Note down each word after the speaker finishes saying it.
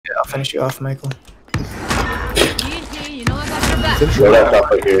I'll finish you off, Michael. Easy, you know I got your back. Roll that up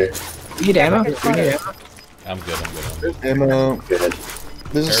right here. You need ammo? You need ammo? I'm good. Ammo. Good.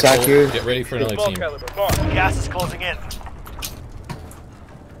 There's a sack here. Get ready for another team. Gas is closing in.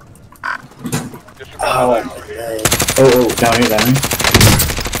 Oh, down here, down here. Down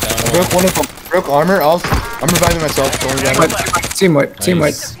I broke one of them. Broke armor. I'm reviving myself. Don't worry about it. Team white. Team white.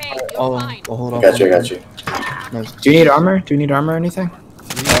 Nice. Okay, you're I'll fine. hold on. I got you. Nice. Do you need armor? Do you need armor or anything?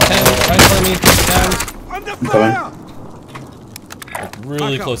 Right in front of me. Down. Under Coming. fire! Like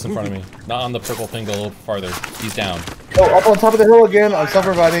really close in front of me. Not on the purple thing. Go a little farther. He's down. Oh, up on top of the hill again. I'm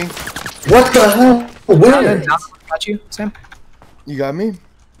self-reviving. What the hell? Where? Got you, Sam? You got me?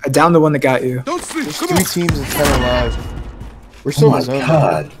 I downed the one that got you. Don't sleep, There's come 3 on! teams and 10 alive. We're Oh still in my the zone.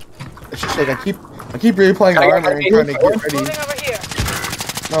 god. It's just like I keep replaying the armor and trying to get ready. Moving over here.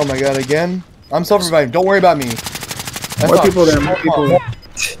 Oh my god, again? I'm self-reviving. Don't worry about me. That's More not people there, so more people far. there.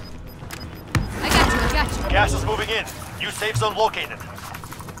 I got you. Gas is moving in. New safe zone located.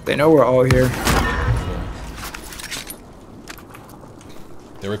 They know we're all here.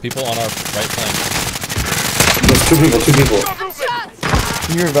 There were people on our right flank. There's 2 people.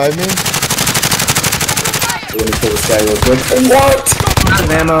 Can you revive me? Let me kill this guy real quick. What? I'm out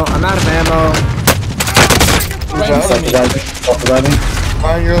of ammo. I'm out of ammo. Right in front of me. Self-reviving.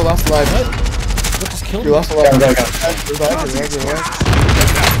 Fine, you're last alive. What just killed You're me? last alive. Go. Revive.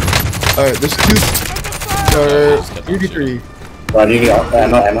 Alright, there's 2. 3v3. Right, you need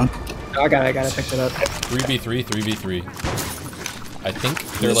ammo. Oh, I got it. I picked it up. 3v3. 3v3. I think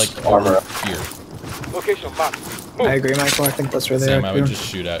they're like Armor. over here. Location marked. I agree, Michael. I think that's where they Sam, are. I would too. just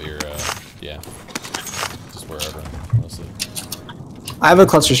shoot out your, yeah. Just wherever, mostly. I have a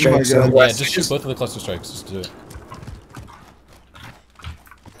cluster strike, so God. Yeah, just shoot both of the cluster strikes. Just do it.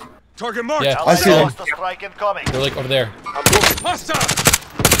 Target marked. Yeah, I see them. Hostile strike incoming. they're like over there. Hostile!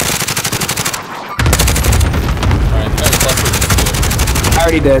 Alright, the guy's cluster. Just do it. I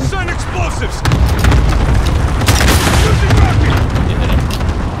already did. Send explosives! Using rocket! You hit him.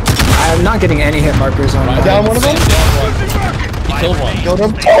 I'm not getting any hit markers on Right, mine. down one of them? Sam down one. Using rocket! He killed one. Killed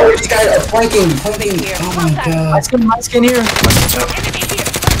him? Oh, these guys are flanking. Oh my god. My skin here.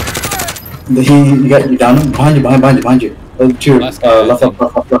 You got you down him? Behind you. Oh, 2. Last guy, Left.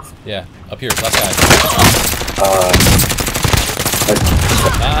 Yeah, up here, last guy.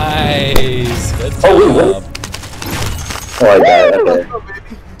 Nice! Good Oh, wait, job. Oh, I died. Okay.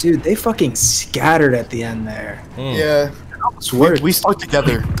 Dude, they fucking scattered at the end there. Yeah. It's weird. We stuck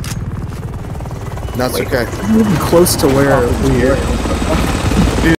together. That's okay. I'm even close to where we were.